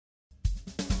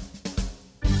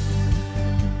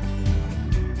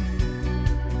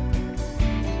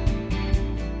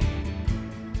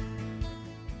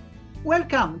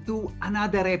Welcome to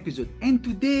another episode, and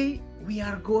today we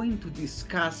are going to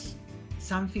discuss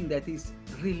something that is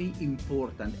really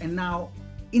important. And now,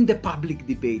 in the public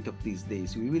debate of these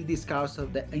days, we will discuss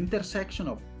the intersection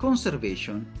of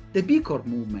conservation, the B Corp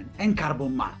movement, and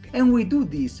carbon market. And we do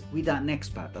this with an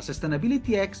expert, a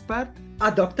sustainability expert,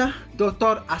 a doctor,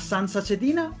 Dr. Hassan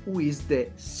Sachedina, who is the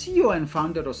CEO and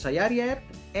founder of Sayari Earth,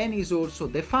 and is also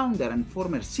the founder and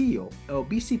former CEO of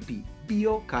BCP,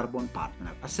 BioCarbon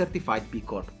Partners, a certified B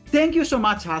Corp. Thank you so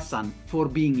much, Hassan, for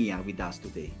being here with us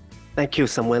today. Thank you,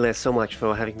 Samuele, so much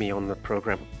for having me on the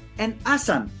program. And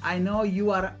Hassan, I know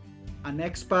you are an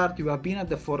expert. You have been at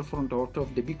the forefront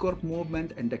of the B Corp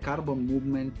movement and the carbon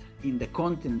movement in the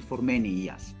continent for many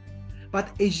years. But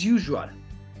as usual,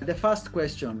 the first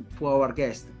question for our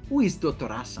guest, who is Dr.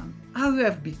 Hassan? How you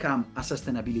have become a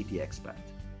sustainability expert?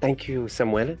 Thank you,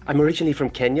 Samuele. I'm originally from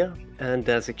Kenya, and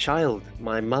as a child,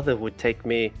 my mother would take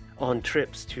me on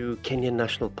trips to Kenyan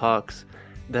national parks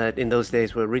that in those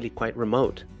days were really quite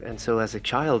remote. And so as a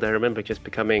child, I remember just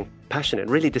becoming passionate,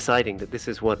 really deciding that this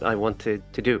is what I wanted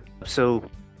to do. So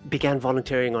began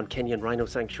volunteering on Kenyan rhino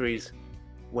sanctuaries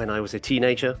when I was a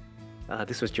teenager.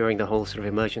 This was during the whole sort of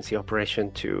emergency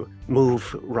operation to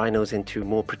move rhinos into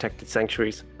more protected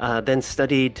sanctuaries. Then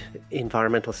studied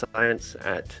environmental science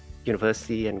at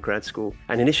university and grad school,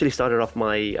 and initially started off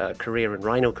my career in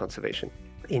rhino conservation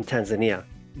in Tanzania.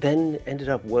 Then ended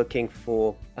up working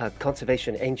for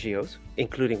conservation NGOs,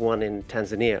 including one in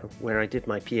Tanzania, where I did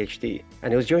my PhD.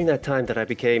 And it was during that time that I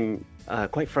became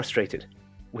quite frustrated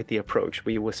with the approach.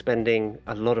 We were spending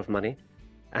a lot of money,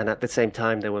 and at the same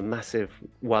time, there were massive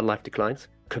wildlife declines.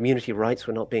 Community rights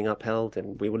were not being upheld,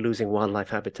 and we were losing wildlife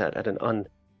habitat at an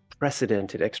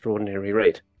unprecedented, extraordinary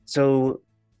rate. So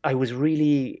I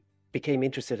became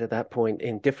interested at that point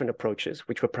in different approaches,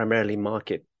 which were primarily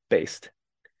market-based.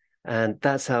 And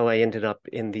that's how I ended up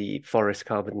in the forest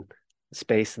carbon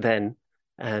space then,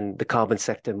 and the carbon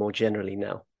sector more generally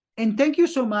now. And thank you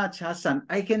so much, Hassan.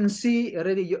 I can see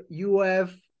already you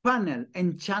have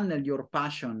channeled your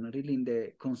passion really in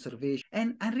the conservation.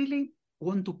 And I really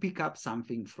want to pick up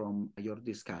something from your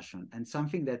discussion, and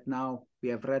something that now we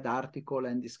have read article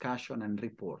and discussion and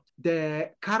report.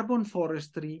 The carbon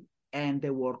forestry and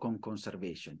the work on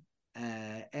conservation.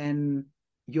 And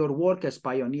your work as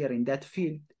pioneer in that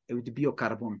field with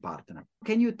BioCarbon Partners.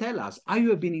 Can you tell us how you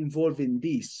have been involved in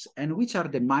this, and which are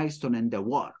the milestones and the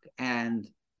work, and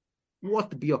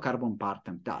what BioCarbon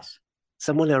Partners does?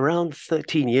 Somewhere around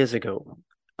 13 years ago,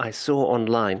 I saw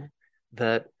online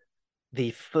that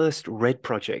the first RED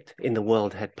project in the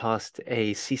world had passed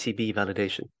a CCB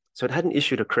validation. So it hadn't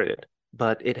issued a credit,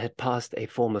 but it had passed a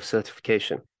form of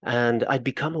certification. And I'd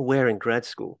become aware in grad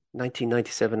school,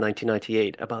 1997,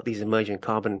 1998, about these emerging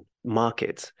carbon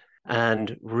markets,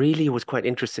 and really was quite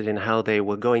interested in how they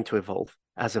were going to evolve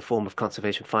as a form of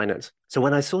conservation finance. So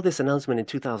when I saw this announcement in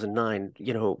 2009,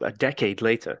 a decade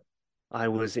later, I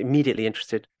was immediately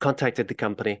interested, contacted the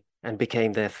company, and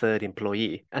became their third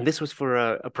employee. And this was for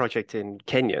a project in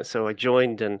Kenya. So I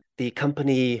joined, and the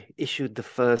company issued the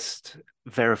first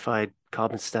verified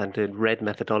carbon standard RED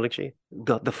methodology,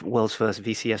 got the world's first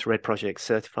VCS RED project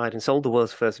certified, and sold the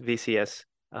world's first VCS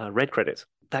RED credits.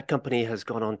 That company has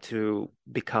gone on to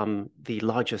become the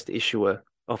largest issuer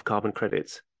of carbon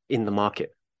credits in the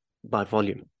market by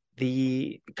volume.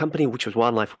 The company, which was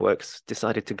Wildlife Works,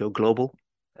 decided to go global,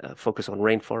 focus on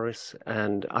rainforests,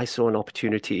 and I saw an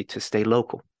opportunity to stay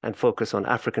local and focus on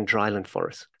African dryland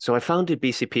forests. So I founded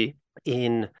BCP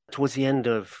towards the end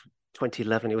of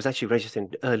 2011. It was actually registered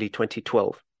in early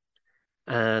 2012.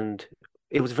 And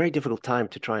it was a very difficult time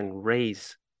to try and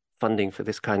raise funding for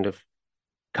this kind of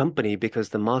company, because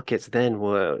the markets then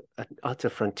were an utter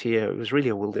frontier. It was really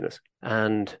a wilderness.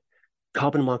 And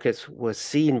carbon markets were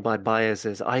seen by buyers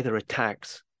as either a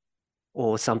tax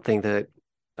or something that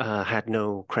had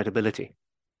no credibility.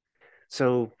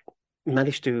 So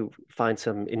managed to find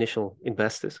some initial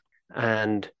investors.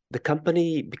 And the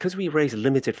company, because we raised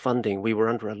limited funding, we were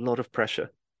under a lot of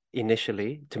pressure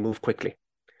initially to move quickly.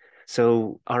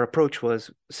 So our approach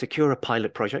was secure a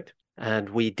pilot project. And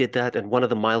we did that. And one of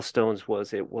the milestones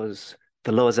was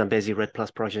the Lower Zambezi Red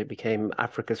Plus project became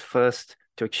Africa's first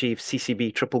to achieve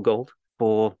CCB triple gold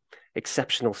for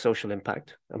exceptional social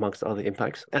impact, amongst other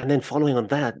impacts. And then following on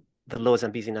that, the Lower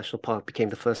Zambezi National Park became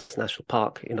the first national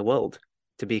park in the world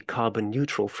to be carbon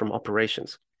neutral from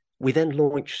operations. We then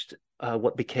launched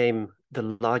what became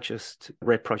the largest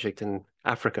RED project in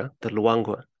Africa, the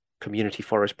Luangwa Community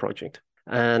Forest Project.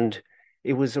 And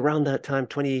it was around that time,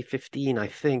 2015, I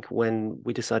think, when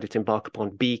we decided to embark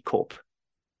upon B Corp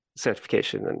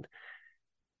certification. And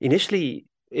initially,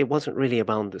 it wasn't really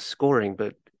about the scoring,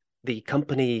 but the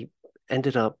company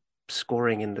ended up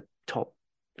scoring in the top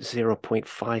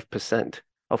 0.5%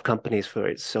 of companies for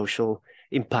its social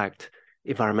impact,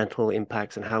 environmental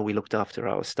impacts, and how we looked after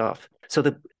our staff. So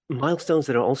the milestones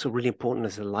that are also really important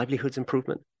is the livelihoods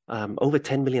improvement. Over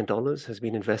 $10 million has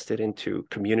been invested into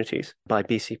communities by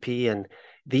BCP, and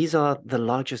these are the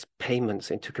largest payments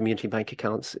into community bank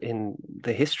accounts in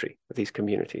the history of these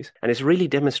communities. And it's really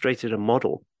demonstrated a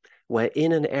model where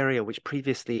in an area which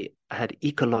previously had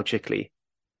ecologically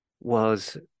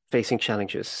was facing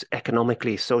challenges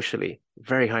economically, socially,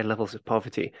 very high levels of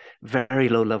poverty, very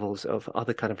low levels of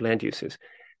other kind of land uses,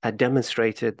 had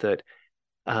demonstrated that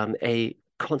a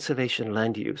conservation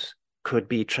land use could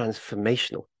be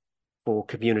transformational for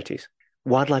communities.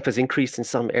 Wildlife has increased in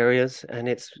some areas, and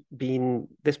it's been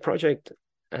this project,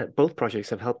 both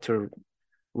projects have helped to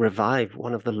revive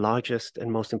one of the largest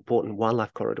and most important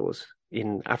wildlife corridors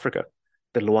in Africa,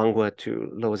 the Luangwa to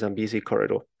Lower Zambezi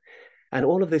corridor. And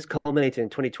all of this culminated in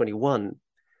 2021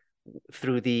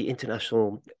 through the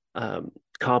international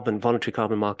voluntary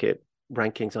carbon market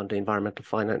rankings under environmental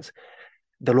finance.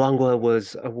 The Luangwa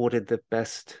was awarded the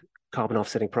best carbon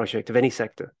offsetting project of any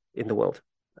sector in the world.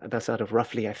 That's out of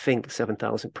roughly, I think,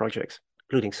 7,000 projects,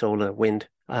 including solar, wind.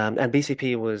 And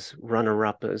BCP was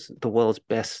runner-up as the world's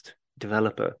best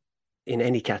developer in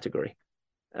any category,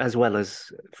 as well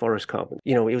as forest carbon.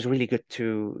 You know, it was really good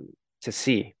to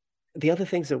see. The other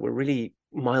things that were really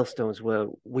milestones were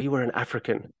we were an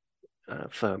African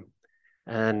firm,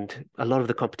 and a lot of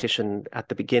the competition at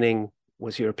the beginning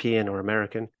was European or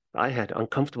American. I had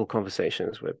uncomfortable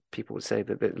conversations where people would say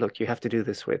that, look, you have to do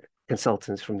this with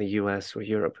consultants from the US or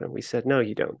Europe. And we said, no,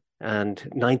 you don't. And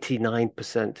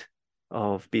 99%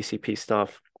 of BCP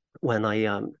staff, when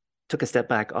I took a step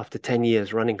back after 10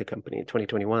 years running the company in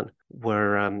 2021,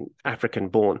 were African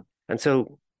born. And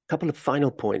so a couple of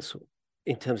final points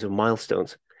in terms of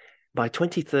milestones. By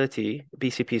 2030,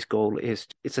 BCP's goal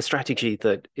it's a strategy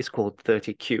that is called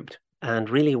 30 cubed. And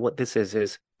really what this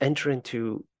is enter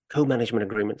into co-management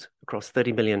agreements across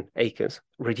 30 million acres,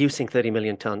 reducing 30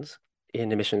 million tons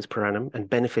in emissions per annum and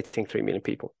benefiting 3 million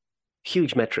people.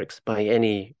 Huge metrics by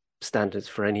any standards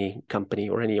for any company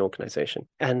or any organization.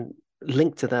 And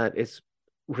linked to that is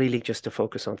really just to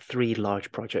focus on 3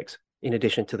 large projects, in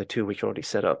addition to the 2 which are already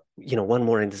set up. You know, one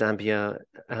more in Zambia,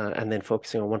 and then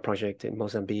focusing on 1 project in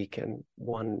Mozambique and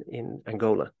 1 in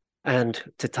Angola. And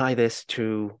to tie this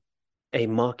to a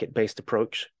market-based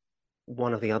approach,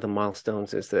 one of the other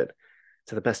milestones is that,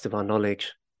 to the best of our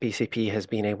knowledge, BCP has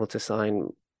been able to sign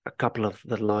a couple of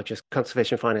the largest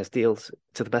conservation finance deals,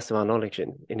 to the best of our knowledge,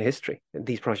 in history. And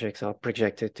these projects are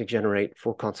projected to generate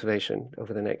for conservation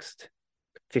over the next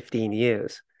 15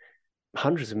 years,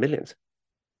 hundreds of millions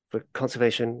for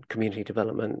conservation, community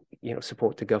development, you know,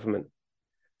 support to government.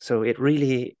 So it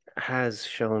really has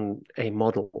shown a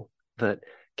model that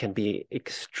can be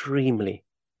extremely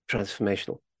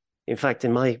transformational. In fact,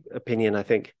 in my opinion, I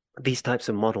think these types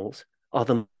of models are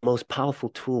the most powerful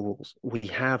tools we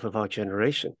have of our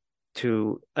generation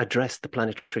to address the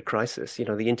planetary crisis, you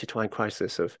know, the intertwined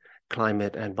crisis of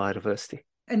climate and biodiversity.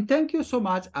 And thank you so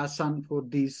much, Hassan, for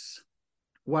this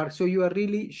work. So you are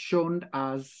really shown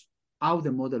us how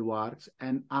the model works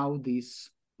and how this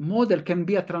model can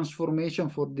be a transformation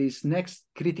for this next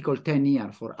critical 10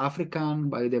 years for African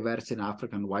biodiversity and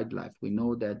African wildlife. We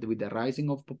know that with the rising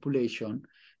of population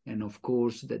and of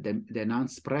course the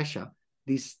enhanced pressure,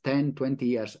 these 10, 20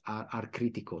 years are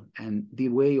critical. And the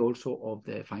way also of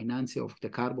the financing of the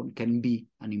carbon can be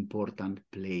an important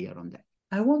player on that.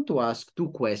 I want to ask 2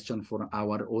 questions for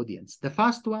our audience. The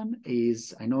first one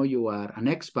is, I know you are an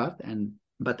expert,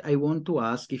 but I want to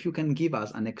ask if you can give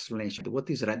us an explanation. What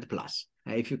is REDD+?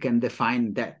 If you can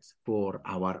define that for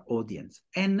our audience.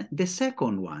 And the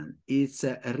second one is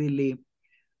really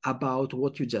about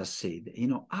what you just said, you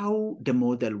know, how the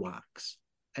model works.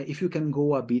 If you can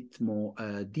go a bit more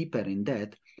deeper in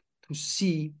that to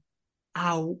see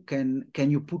how can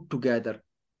you put together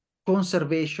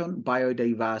conservation,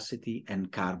 biodiversity,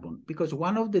 and carbon. Because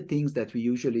one of the things that we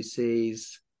usually say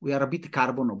is we are a bit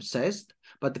carbon obsessed,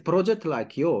 but the projects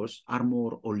like yours are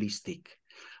more holistic.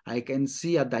 I can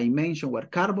see a dimension where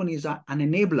carbon is an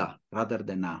enabler rather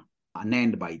than an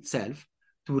end by itself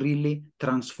to really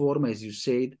transform, as you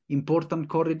said, important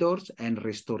corridors and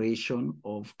restoration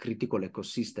of critical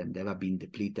ecosystems that have been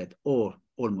depleted or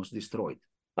almost destroyed.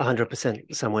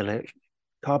 100%, Samuel.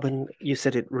 Carbon, you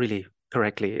said it really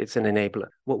correctly. It's an enabler.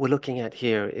 What we're looking at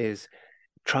here is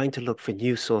trying to look for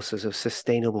new sources of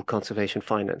sustainable conservation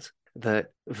finance that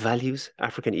values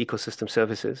African ecosystem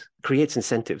services, creates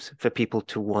incentives for people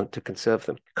to want to conserve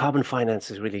them. Carbon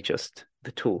finance is really just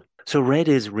the tool. So REDD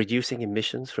is reducing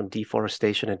emissions from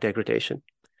deforestation and degradation,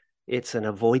 It's an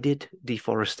avoided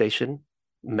deforestation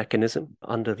mechanism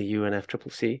under the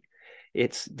UNFCCC.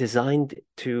 It's designed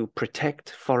to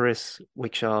protect forests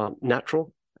which are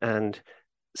natural and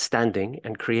standing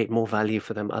and create more value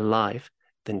for them alive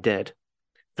than dead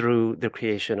through the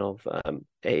creation of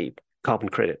a carbon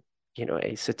credit,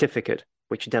 a certificate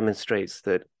which demonstrates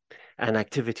that an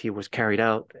activity was carried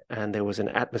out and there was an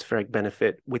atmospheric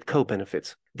benefit with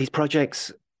co-benefits. These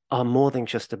projects are more than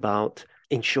just about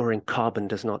ensuring carbon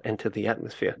does not enter the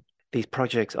atmosphere. These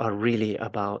projects are really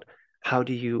about how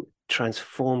do you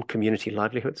transform community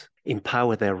livelihoods,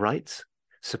 empower their rights,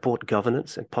 support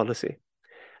governance and policy,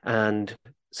 and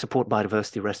support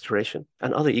biodiversity restoration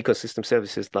and other ecosystem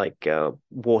services like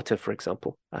water, for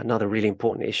example. Another really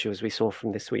important issue, as we saw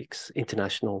from this week's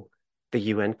the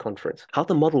UN conference. How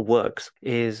the model works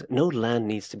is no land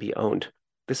needs to be owned.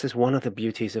 This is one of the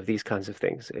beauties of these kinds of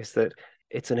things, is that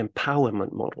it's an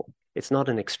empowerment model. It's not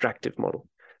an extractive model.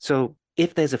 So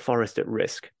if there's a forest at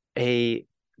risk, a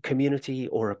community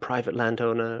or a private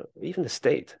landowner, even the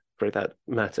state for that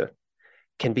matter,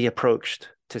 can be approached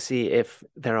to see if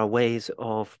there are ways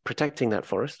of protecting that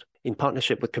forest in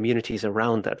partnership with communities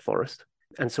around that forest.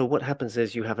 And so what happens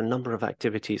is you have a number of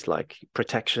activities like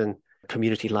protection,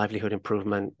 community livelihood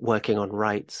improvement, working on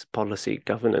rights, policy,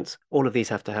 governance. All of these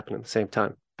have to happen at the same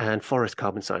time. And forest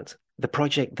carbon science. The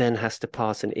project then has to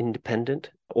pass an independent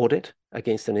audit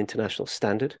against an international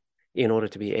standard in order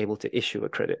to be able to issue a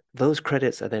credit. Those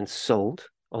credits are then sold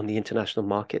on the international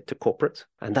market to corporates,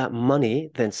 and that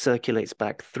money then circulates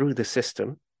back through the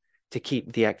system to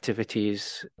keep the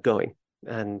activities going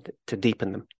and to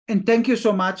deepen them. And thank you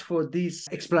so much for this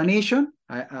explanation.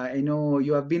 I know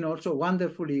you have been also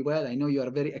wonderfully well. I know you are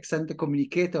a very excellent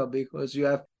communicator because you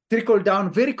have trickled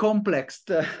down very complex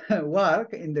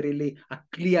work and really a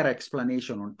clear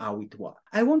explanation on how it works.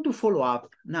 I want to follow up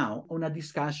now on a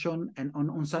discussion and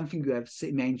on something you have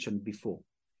mentioned before.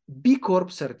 B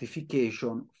Corp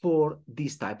certification for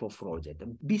this type of project.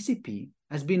 BCP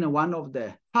has been one of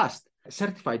the first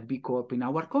certified B Corp in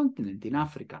our continent, in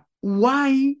Africa.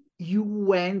 Why you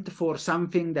went for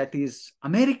something that is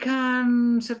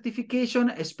American certification,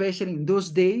 especially in those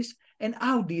days, and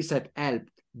how this had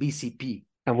helped BCP?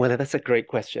 And well, that's a great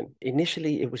question.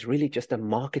 Initially, it was really just a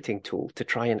marketing tool to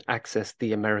try and access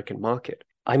the American market.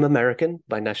 I'm American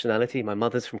by nationality. My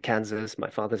mother's from Kansas. My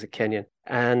father's a Kenyan.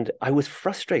 And I was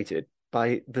frustrated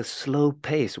by the slow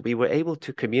pace. We were able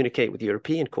to communicate with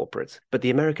European corporates, but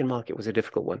the American market was a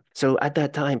difficult one. So at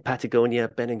that time, Patagonia,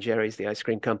 Ben & Jerry's, the ice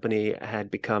cream company, had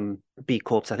become B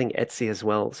Corps, I think Etsy as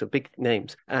well. So big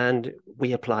names. And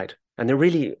we applied. And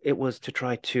it was to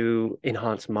try to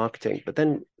enhance marketing. But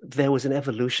then there was an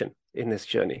evolution in this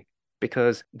journey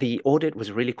because the audit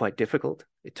was really quite difficult.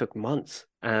 It took months.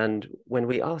 And when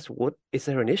we asked, is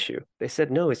there an issue? They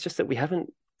said, no, it's just that we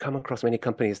haven't come across many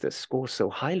companies that score so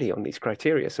highly on these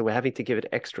criteria. So we're having to give it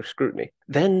extra scrutiny.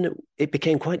 Then it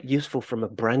became quite useful from a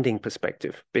branding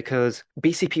perspective because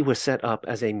BCP was set up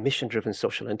as a mission-driven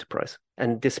social enterprise.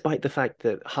 And despite the fact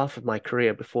that half of my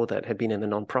career before that had been in the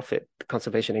nonprofit, the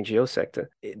conservation NGO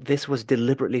sector, this was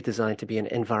deliberately designed to be an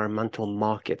environmental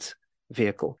markets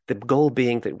vehicle. The goal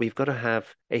being that we've got to have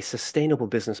a sustainable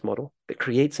business model that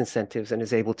creates incentives and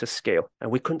is able to scale.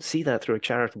 And we couldn't see that through a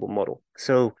charitable model.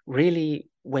 So really,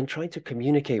 when trying to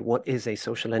communicate what is a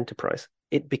social enterprise,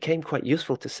 it became quite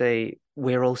useful to say,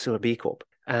 we're also a B Corp.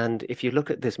 And if you look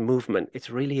at this movement,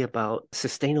 it's really about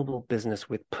sustainable business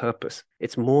with purpose.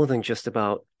 It's more than just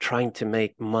about trying to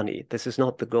make money. This is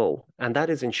not the goal. And that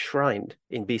is enshrined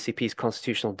in BCP's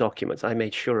constitutional documents. I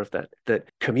made sure of that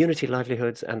community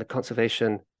livelihoods and the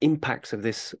conservation impacts of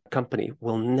this company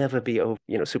will never be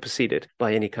superseded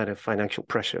by any kind of financial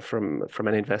pressure from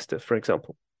an investor, for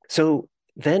example. So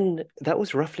then that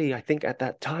was roughly, I think at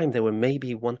that time, there were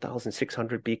maybe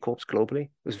 1,600 B Corps globally. It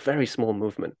was a very small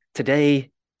movement.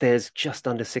 Today, there's just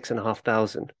under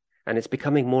 6,500. And it's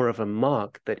becoming more of a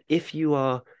mark that if you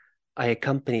are a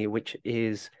company which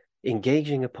is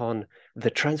engaging upon the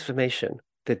transformation,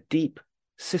 the deep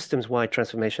systems-wide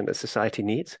transformation that society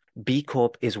needs, B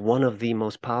Corp is one of the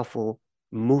most powerful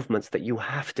movements that you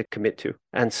have to commit to.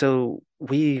 And so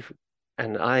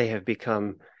I have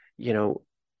become,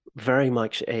 very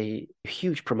much a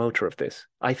huge promoter of this.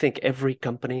 I think every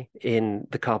company in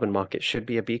the carbon market should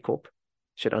be a B Corp,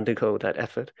 should undergo that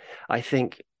effort. I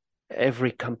think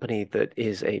every company that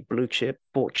is a blue chip,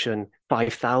 Fortune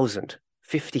 5,000,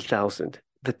 50,000,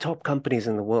 the top companies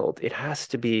in the world, it has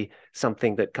to be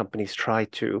something that companies try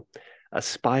to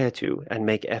aspire to and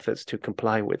make efforts to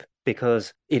comply with,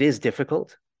 because it is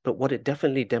difficult. But what it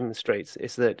definitely demonstrates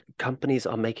is that companies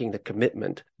are making the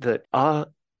commitment that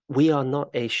we are not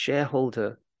a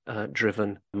shareholder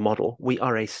driven model. We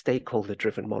are a stakeholder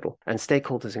driven model, and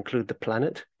stakeholders include the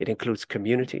planet, it includes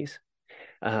communities,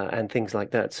 and things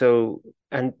like that. So,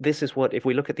 and this is what, if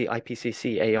we look at the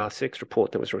IPCC AR6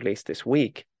 report that was released this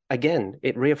week, again,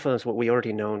 it reaffirms what we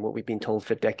already know and what we've been told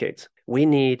for decades. We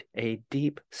need a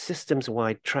deep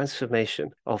systems-wide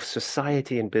transformation of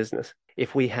society and business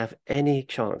if we have any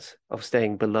chance of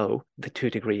staying below the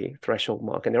 2-degree threshold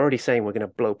mark. And they're already saying we're going to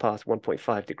blow past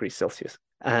 1.5 degrees Celsius.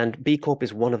 And B Corp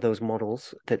is one of those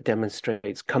models that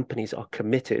demonstrates companies are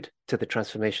committed to the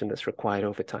transformation that's required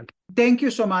over time. Thank you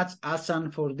so much,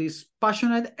 Hassan, for this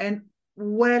passionate and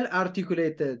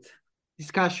well-articulated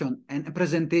discussion and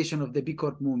presentation of the B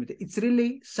Corp movement. It's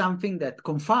really something that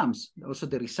confirms also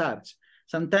the research.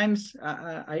 Sometimes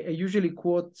I usually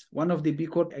quote one of the B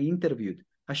Corp I interviewed,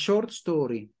 a short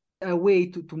story, a way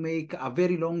to make a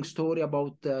very long story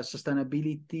about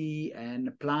sustainability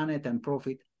and planet and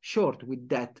profit short with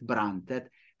that brand that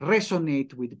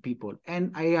resonate with people.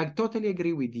 And I totally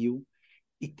agree with you.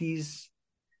 It is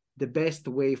the best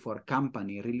way for a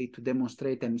company really to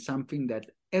demonstrate, and something that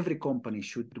every company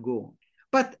should go.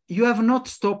 But you have not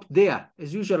stopped there.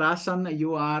 As usual, Hassan,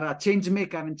 you are a change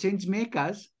maker, and change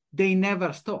makers, they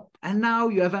never stop. And now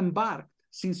you have embarked,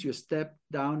 since you stepped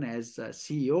down as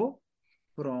CEO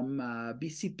from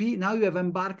BCP, now you have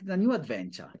embarked in a new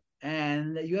adventure,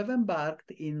 and you have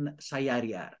embarked in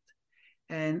Sayari Earth.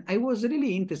 And I was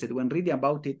really interested when reading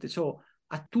about it. So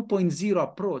a 2.0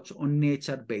 approach on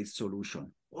nature-based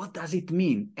solution. What does it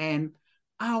mean? And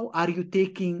how are you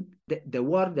taking the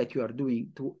work that you are doing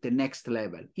to the next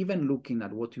level? Even looking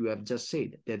at what you have just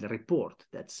said, the report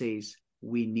that says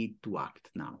we need to act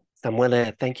now.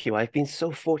 Samuele, thank you. I've been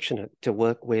so fortunate to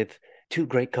work with 2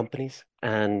 great companies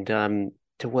and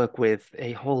to work with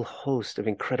a whole host of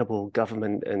incredible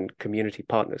government and community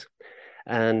partners.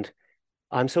 And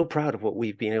I'm so proud of what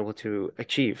we've been able to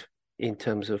achieve in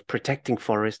terms of protecting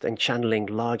forest and channeling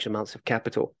large amounts of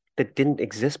capital that didn't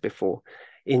exist before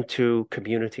into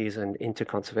communities and into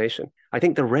conservation. I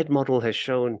think the RED model has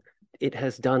shown it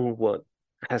has done what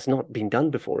has not been done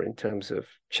before in terms of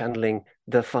channeling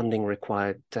the funding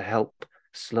required to help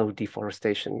slow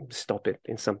deforestation, stop it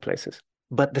in some places.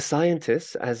 But the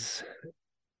scientists, as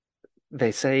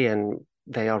they say, and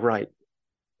they are right,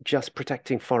 just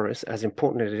protecting forests, as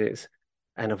important as it is,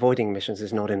 and avoiding emissions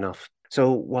is not enough.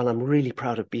 So while I'm really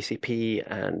proud of BCP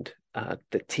and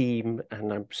the team,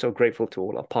 and I'm so grateful to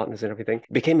all our partners and everything,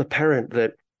 it became apparent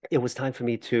that it was time for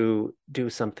me to do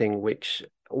something which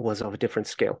was of a different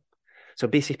scale. So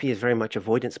BCP is very much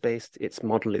avoidance-based. Its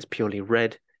model is purely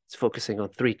RED. It's focusing on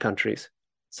 3 countries,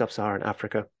 Sub-Saharan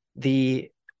Africa.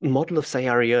 The model of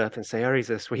Sayari Earth, and Sayari is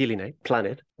a Swahili name,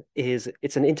 planet,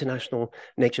 it's an international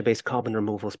nature-based carbon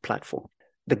removals platform.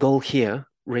 The goal here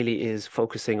really is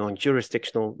focusing on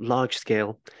jurisdictional,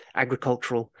 large-scale,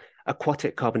 agricultural,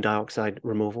 aquatic carbon dioxide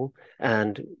removal,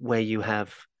 and where you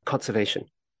have conservation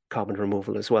carbon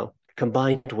removal as well,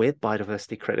 combined with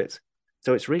biodiversity credits.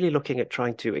 So it's really looking at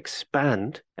trying to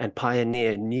expand and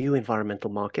pioneer new environmental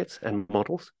markets and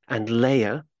models and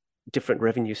layer different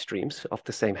revenue streams off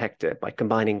the same hectare by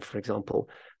combining, for example,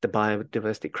 the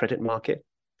biodiversity credit market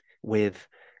with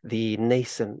the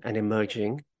nascent and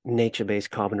emerging nature-based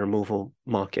carbon removal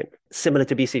market. Similar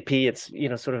to BCP, it's,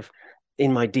 sort of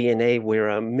in my DNA, we're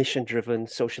a mission-driven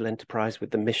social enterprise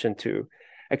with the mission to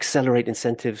accelerate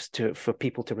incentives for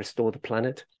people to restore the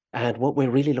planet. And what we're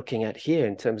really looking at here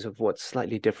in terms of what's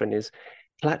slightly different is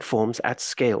platforms at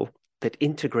scale that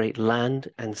integrate land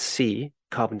and sea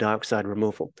carbon dioxide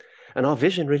removal. And our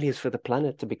vision really is for the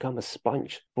planet to become a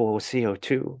sponge for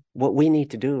CO2. What we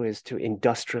need to do is to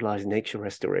industrialize nature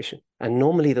restoration. And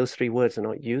normally those 3 words are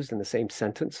not used in the same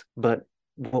sentence, but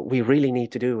what we really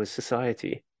need to do as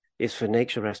society is for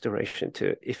nature restoration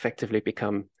to effectively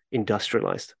become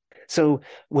industrialized. So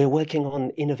we're working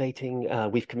on innovating.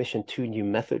 We've commissioned 2 new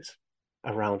methods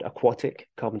around aquatic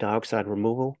carbon dioxide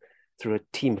removal through a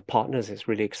team of partners. It's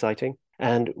really exciting.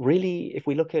 And really, if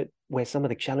we look at where some of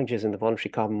the challenges in the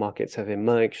voluntary carbon markets have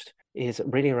emerged, is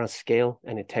really around scale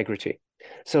and integrity.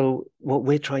 So what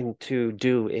we're trying to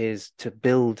do is to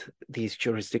build these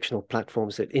jurisdictional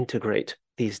platforms that integrate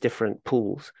these different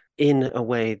pools in a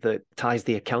way that ties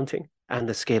the accounting and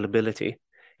the scalability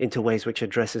into ways which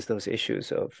addresses those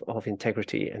issues of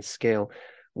integrity and scale,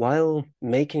 while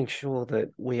making sure that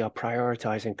we are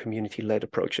prioritizing community-led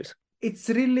approaches. It's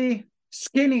really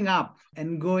scaling up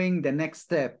and going the next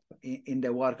step in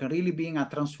the work and really being a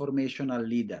transformational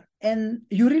leader. And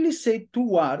you really say 2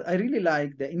 words. I really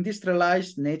like the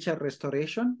industrialized nature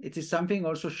restoration. It is something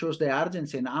also shows the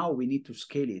urgency and how we need to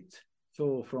scale it.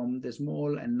 So from the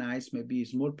small and nice, maybe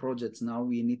small projects, now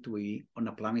we need to be on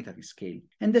a planetary scale.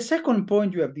 And the second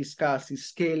point you have discussed is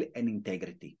scale and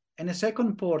integrity. And the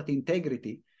second point,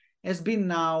 integrity, has been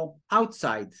now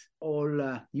outside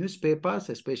all newspapers,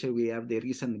 especially we have the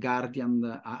recent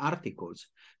Guardian articles,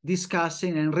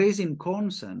 discussing and raising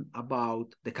concern about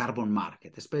the carbon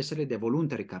market, especially the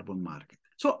voluntary carbon market.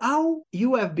 So how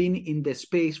you have been in the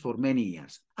space for many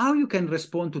years, how you can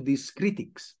respond to these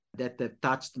critics that have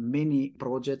touched many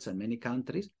projects and many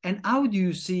countries, and how do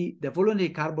you see the voluntary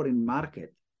carbon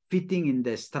market fitting in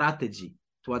the strategy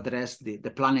to address the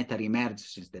planetary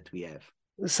emergencies that we have?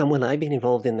 Someone, I've been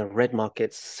involved in the red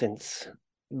markets since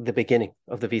the beginning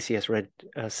of the VCS red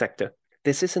sector.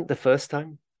 This isn't the first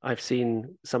time I've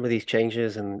seen some of these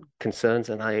changes and concerns,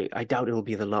 and I doubt it will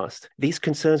be the last. These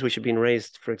concerns which have been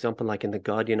raised, for example, like in the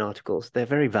Guardian articles, they're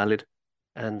very valid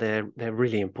and they're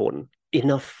really important.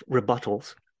 Enough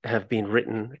rebuttals have been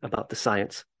written about the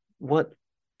science. What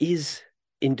is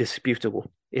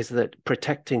indisputable is that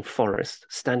protecting forests,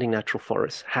 standing natural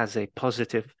forests, has a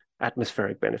positive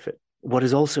atmospheric benefit. What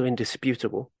is also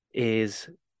indisputable is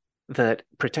that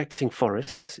protecting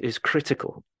forests is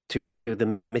critical to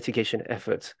the mitigation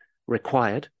efforts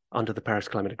required under the Paris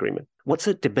Climate Agreement. What's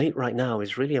at debate right now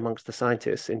is really amongst the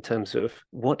scientists in terms of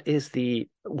what is the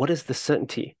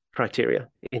certainty criteria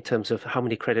in terms of how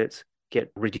many credits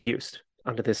get reduced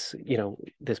under this,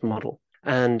 this model.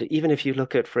 And even if you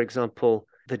look at, for example,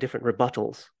 the different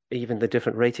rebuttals, even the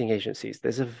different rating agencies,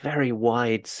 there's a very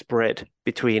wide spread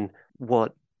between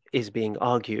what is being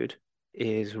argued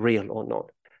is real or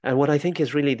not. And what I think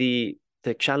is really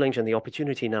the challenge and the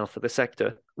opportunity now for the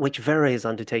sector, which Verra is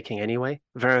undertaking anyway.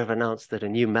 Verra have announced that a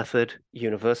new method,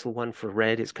 universal one for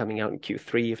RED, is coming out in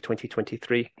Q3 of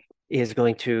 2023, is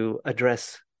going to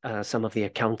address some of the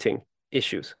accounting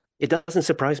issues. It doesn't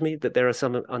surprise me that there are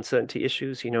some uncertainty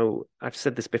issues. I've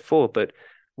said this before, but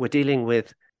we're dealing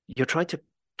with, you're trying to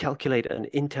calculate an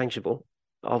intangible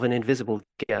of an invisible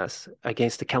gas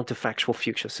against a counterfactual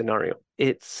future scenario.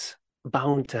 It's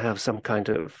bound to have some kind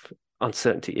of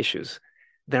uncertainty issues.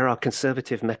 There are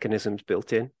conservative mechanisms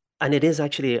built in, and it is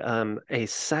actually a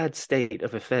sad state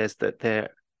of affairs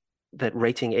that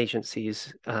rating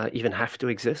agencies even have to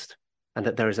exist, and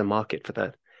that there is a market for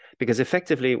that. Because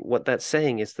effectively, what that's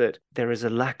saying is that there is a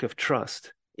lack of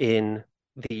trust in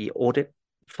the audit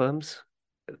firms,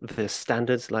 the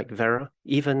standards like Verra,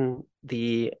 even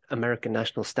the American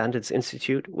National Standards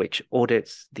Institute, which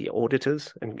audits the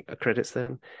auditors and accredits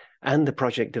them, and the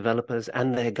project developers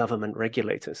and their government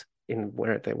regulators in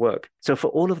where they work. So for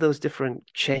all of those different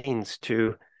chains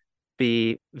to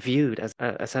be viewed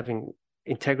as having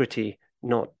integrity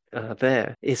not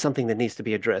there is something that needs to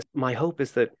be addressed. My hope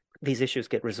is that these issues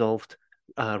get resolved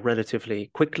relatively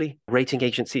quickly. Rating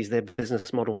agencies, their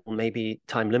business model may be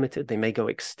time limited. They may go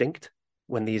extinct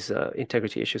when these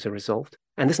integrity issues are resolved.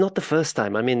 And it's not the first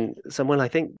time. I mean, I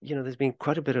think, there's been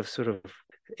quite a bit of sort of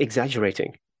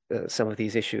exaggerating some of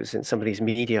these issues in some of these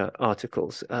media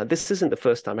articles. This isn't the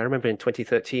first time. I remember in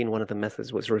 2013, one of the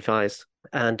methods was revised,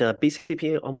 and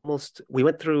BCP we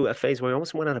went through a phase where we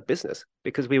almost went out of business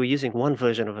because we were using one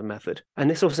version of a method. And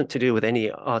this wasn't to do with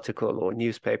any article or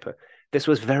newspaper. This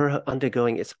was Verra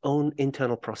undergoing its own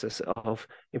internal process of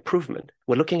improvement.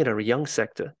 We're looking at a young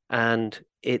sector, and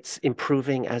it's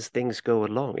improving as things go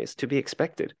along. It's to be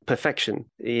expected. Perfection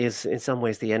is in some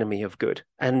ways the enemy of good.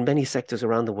 And many sectors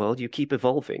around the world, you keep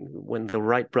evolving. When the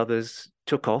Wright brothers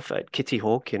took off at Kitty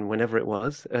Hawk in whenever it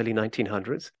was, early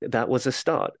 1900s, that was a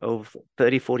start of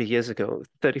 30, 40 years ago.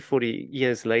 30, 40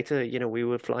 years later, we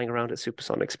were flying around at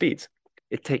supersonic speeds.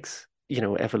 It takes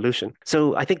evolution.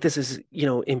 So I think this is,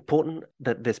 important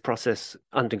that this process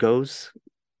undergoes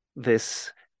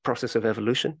this process of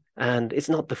evolution. And it's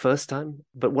not the first time.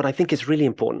 But what I think is really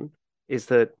important is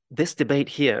that this debate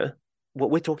here,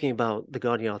 what we're talking about, the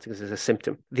Guardian articles, is a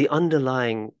symptom. The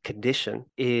underlying condition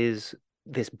is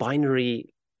this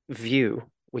binary view,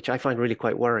 which I find really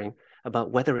quite worrying,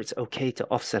 about whether it's okay to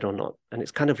offset or not. And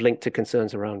it's kind of linked to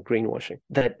concerns around greenwashing,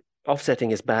 that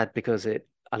offsetting is bad because it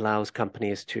allows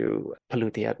companies to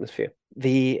pollute the atmosphere.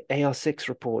 The AR6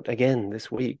 report, again,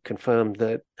 this week confirmed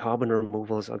that carbon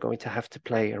removals are going to have to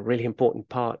play a really important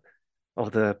part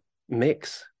of the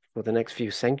mix for the next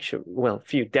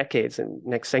few decades and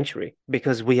next century,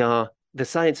 because the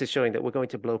science is showing that we're going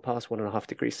to blow past 1.5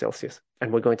 degrees Celsius,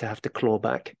 and we're going to have to claw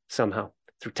back somehow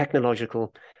through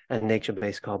technological and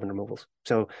nature-based carbon removals.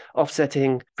 So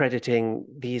offsetting, crediting,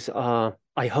 these are,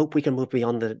 I hope we can move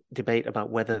beyond the debate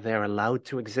about whether they're allowed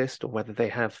to exist or whether they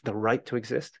have the right to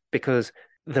exist, because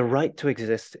the right to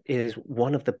exist is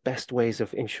one of the best ways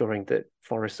of ensuring that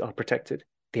forests are protected.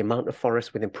 the amount of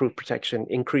forest with improved protection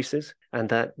increases, and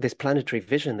that this planetary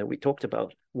vision that we talked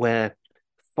about, where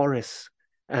forests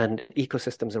and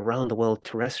ecosystems around the world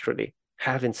terrestrially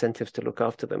have incentives to look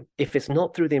after them. If it's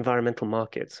not through the environmental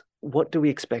markets, what do we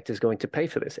expect is going to pay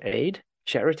for this? Aid?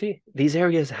 Charity? These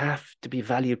areas have to be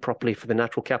valued properly for the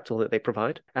natural capital that they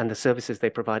provide and the services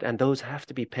they provide, and those have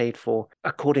to be paid for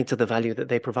according to the value that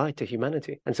they provide to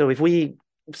humanity. And so if we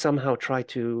somehow try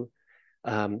to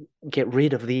get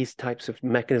rid of these types of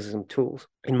mechanism tools,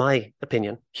 in my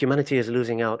opinion, humanity is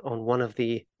losing out on one of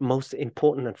the most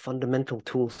important and fundamental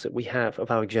tools that we have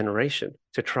of our generation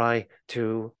to try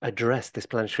to address this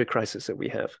planetary crisis that we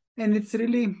have. And it's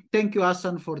really, thank you,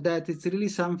 Hassan, for that. It's really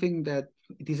something that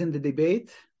it is in the debate.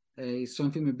 It's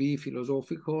something maybe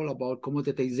philosophical about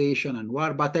commoditization and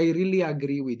war, but I really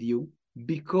agree with you,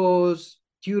 because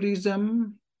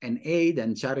tourism and aid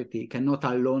and charity cannot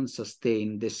alone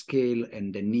sustain the scale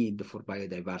and the need for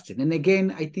biodiversity. And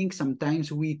again, I think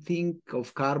sometimes we think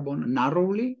of carbon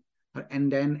narrowly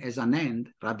and then as an end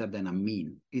rather than a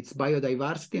mean. It's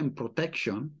biodiversity and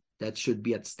protection that should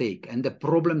be at stake. And the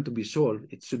problem to be solved,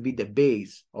 it should be the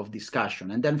base of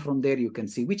discussion. And then from there, you can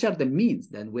see which are the means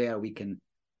then where we can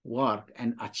work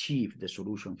and achieve the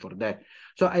solution for that.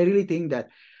 So I really think that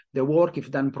the work,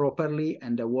 if done properly,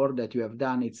 and the work that you have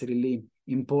done, it's really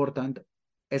important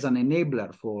as an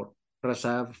enabler for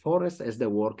preserve forests, as the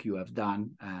work you have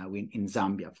done in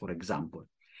Zambia, for example.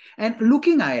 And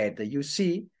looking ahead, you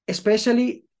see,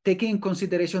 especially taking in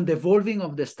consideration the evolving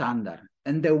of the standard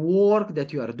and the work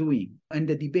that you are doing and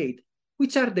the debate,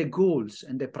 which are the goals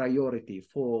and the priority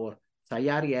for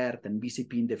Sayari Earth and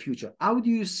BCP in the future? How do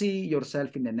you see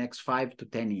yourself in the next 5 to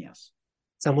 10 years?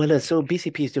 Samuela, so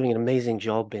BCP is doing an amazing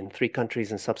job in 3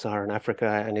 countries in sub-Saharan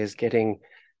Africa and is getting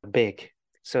big.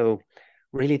 So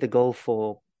really the goal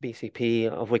for BCP,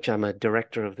 of which I'm a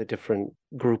director of the different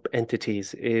group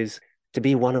entities, is to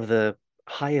be one of the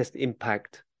highest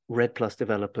impact REDD+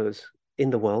 developers in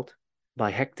the world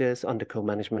by hectares under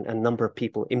co-management and number of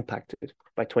people impacted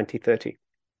by 2030.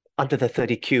 Under the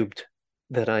 30 cubed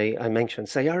that I mentioned,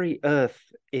 Sayari Earth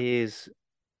is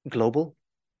global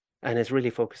and is really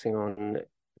focusing on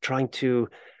trying to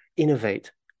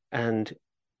innovate and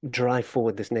drive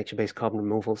forward this nature-based carbon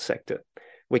removal sector,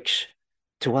 which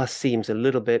to us seems a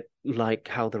little bit like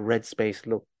how the REDD space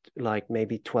looked like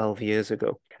maybe 12 years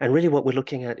ago. And really what we're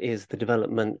looking at is the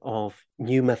development of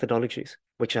new methodologies,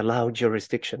 which allow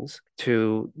jurisdictions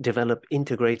to develop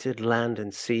integrated land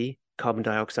and sea carbon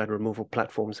dioxide removal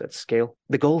platforms at scale.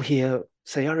 The goal here,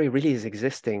 Sayari really is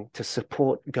existing to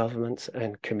support governments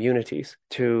and communities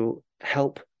to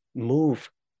help move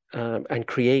and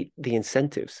create the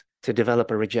incentives to develop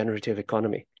a regenerative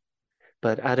economy,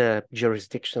 but at a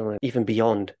jurisdictional and even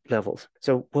beyond levels.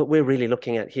 So what we're really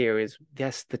looking at here is,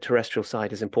 yes, the terrestrial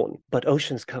side is important, but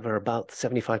oceans cover about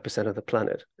 75% of the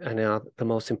planet and are the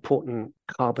most important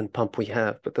carbon pump we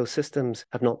have, but those systems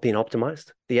have not been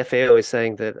optimized. The FAO is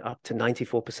saying that up to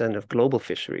 94% of global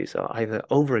fisheries are either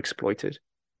overexploited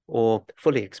or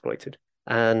fully exploited.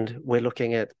 And we're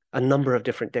looking at a number of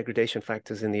different degradation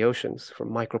factors in the oceans, from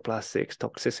microplastics,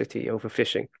 toxicity,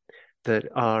 overfishing, that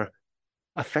are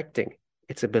affecting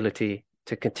its ability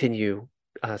to continue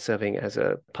serving as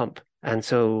a pump. And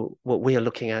so what we are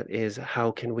looking at is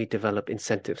how can we develop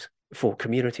incentives for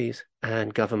communities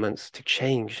and governments to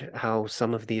change how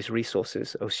some of these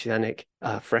resources, oceanic,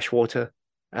 freshwater,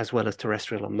 as well as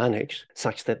terrestrial, are managed,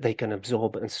 such that they can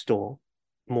absorb and store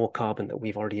more carbon that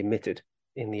we've already emitted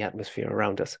in the atmosphere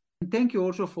around us. Thank you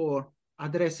also for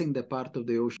addressing the part of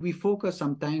the ocean. We focus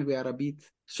sometimes, we are a bit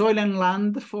soil and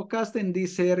land focused in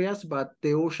these areas, but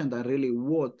the ocean are really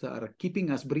what are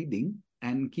keeping us breathing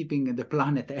and keeping the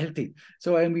planet healthy.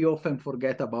 So, and we often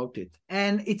forget about it.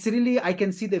 And it's really, I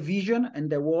can see the vision and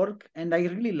the work, and I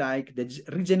really like the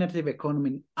regenerative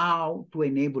economy, how to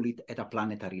enable it at a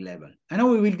planetary level. I know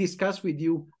we will discuss with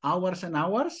you hours and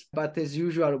hours, but as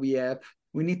usual,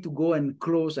 we need to go and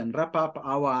close and wrap up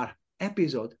our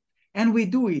episode. And we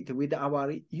do it with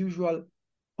our usual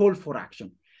call for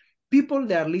action. People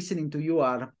that are listening to you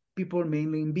are people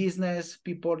mainly in business,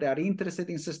 people that are interested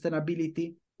in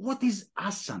sustainability. What is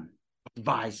Hassan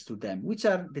advice to them? Which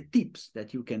are the tips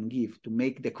that you can give to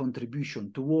make the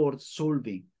contribution towards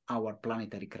solving our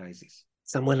planetary crisis?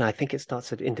 Samuel, I think it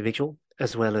starts at individual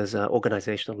as well as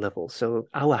organizational level. So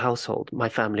our household, my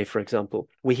family, for example,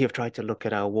 we have tried to look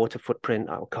at our water footprint,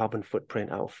 our carbon footprint,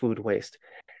 our food waste.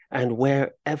 And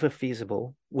wherever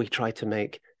feasible, we try to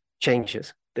make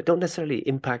changes that don't necessarily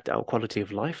impact our quality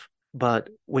of life, but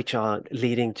which are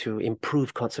leading to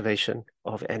improved conservation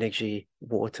of energy,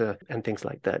 water, and things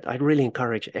like that. I'd really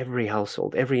encourage every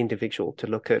household, every individual to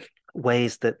look at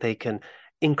ways that they can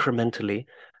incrementally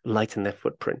lighten their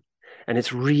footprint. And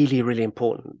it's really, really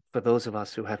important for those of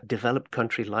us who have developed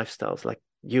country lifestyles like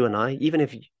you and I, even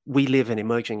if we live in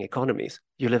emerging economies.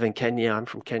 You live in Kenya, I'm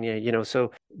from Kenya, you know,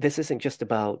 so this isn't just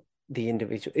about the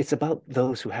individual, it's about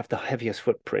those who have the heaviest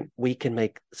footprint. We can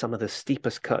make some of the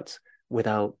steepest cuts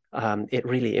without it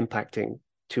really impacting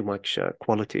too much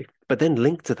quality. But then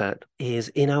linked to that is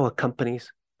in our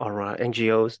companies or our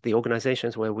NGOs, the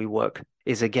organizations where we work,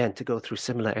 is again to go through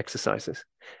similar exercises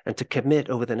and to commit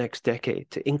over the next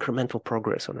decade to incremental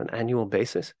progress on an annual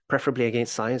basis, preferably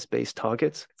against science-based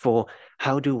targets for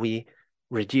how do we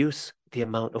reduce the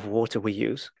amount of water we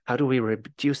use? How do we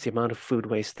reduce the amount of food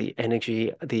waste, the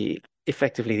energy,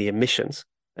 effectively the emissions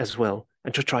as well,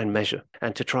 and to try and measure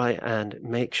and to try and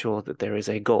make sure that there is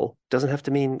a goal. Doesn't have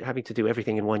to mean having to do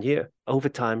everything in 1 year. Over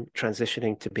time,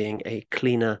 transitioning to being a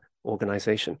cleaner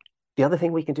organization. The other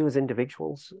thing we can do as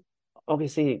individuals,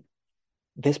 obviously,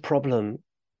 this problem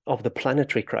of the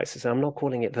planetary crisis, I'm not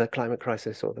calling it the climate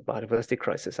crisis or the biodiversity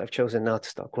crisis, I've chosen now to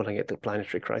start calling it the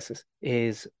planetary crisis,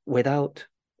 is without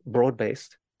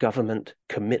broad-based government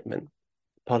commitment,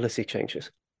 policy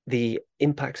changes, the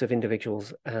impacts of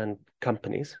individuals and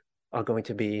companies are going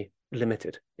to be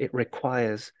limited. It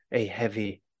requires a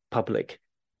heavy public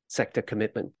sector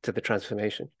commitment to the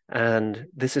transformation. And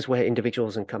this is where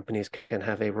individuals and companies can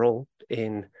have a role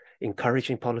in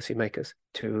encouraging policymakers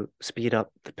to speed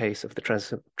up the pace of the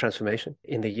transformation.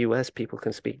 In the US, people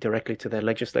can speak directly to their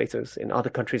legislators. In other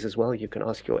countries as well, you can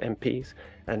ask your MPs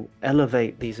and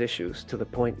elevate these issues to the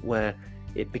point where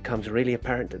it becomes really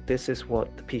apparent that this is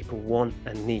what the people want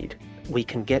and need. We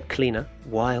can get cleaner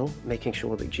while making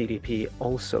sure that GDP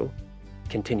also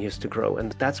continues to grow.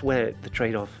 And that's where the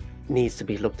trade-off needs to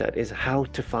be looked at, is how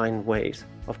to find ways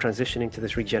of transitioning to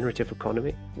this regenerative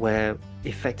economy where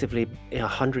effectively a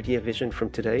 100-year vision from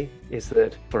today is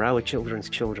that for our children's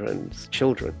children,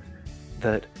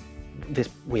 that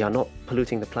we are not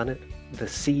polluting the planet, the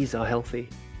seas are healthy,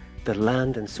 the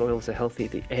land and soils are healthy,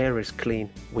 the air is clean,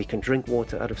 we can drink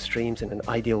water out of streams in an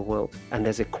ideal world, and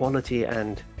there's equality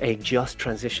and a just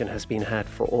transition has been had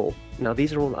for all. Now,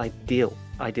 these are all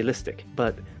idealistic,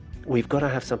 but we've got to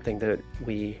have something that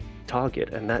we target,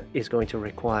 and that is going to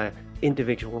require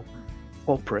individual,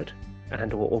 corporate,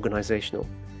 and/or organizational,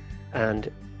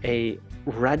 and a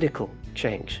radical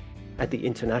change at the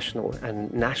international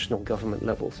and national government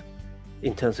levels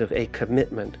in terms of a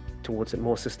commitment towards a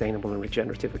more sustainable and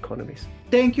regenerative economies.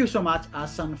 Thank you so much,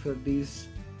 Hassan, for these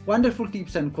wonderful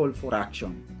tips and call for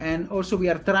action. And also we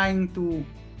are trying to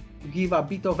give a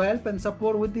bit of help and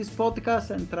support with this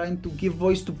podcast and trying to give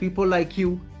voice to people like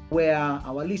you, where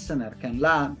our listener can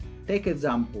learn, take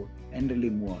example, and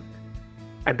really work.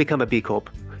 And become a B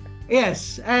Corp.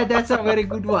 Yes, that's a very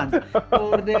good one.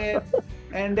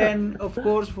 And then, of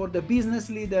course, for the business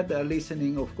leader that are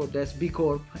listening, of course, that's B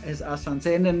Corp, as Hassan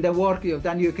said. And then the work you've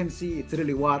done, you can see it's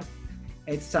really work.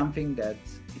 It's something that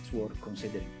it's worth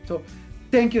considering. So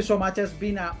thank you so much. It's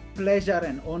been a pleasure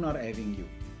and honor having you.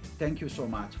 Thank you so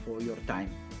much for your time.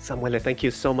 Samuele, thank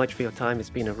you so much for your time. It's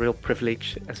been a real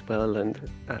privilege as well. And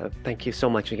thank you so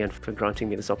much again for granting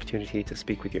me this opportunity to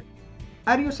speak with you.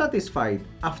 Are you satisfied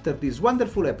after this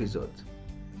wonderful episode?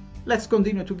 Let's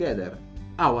continue together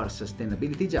our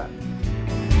sustainability journey.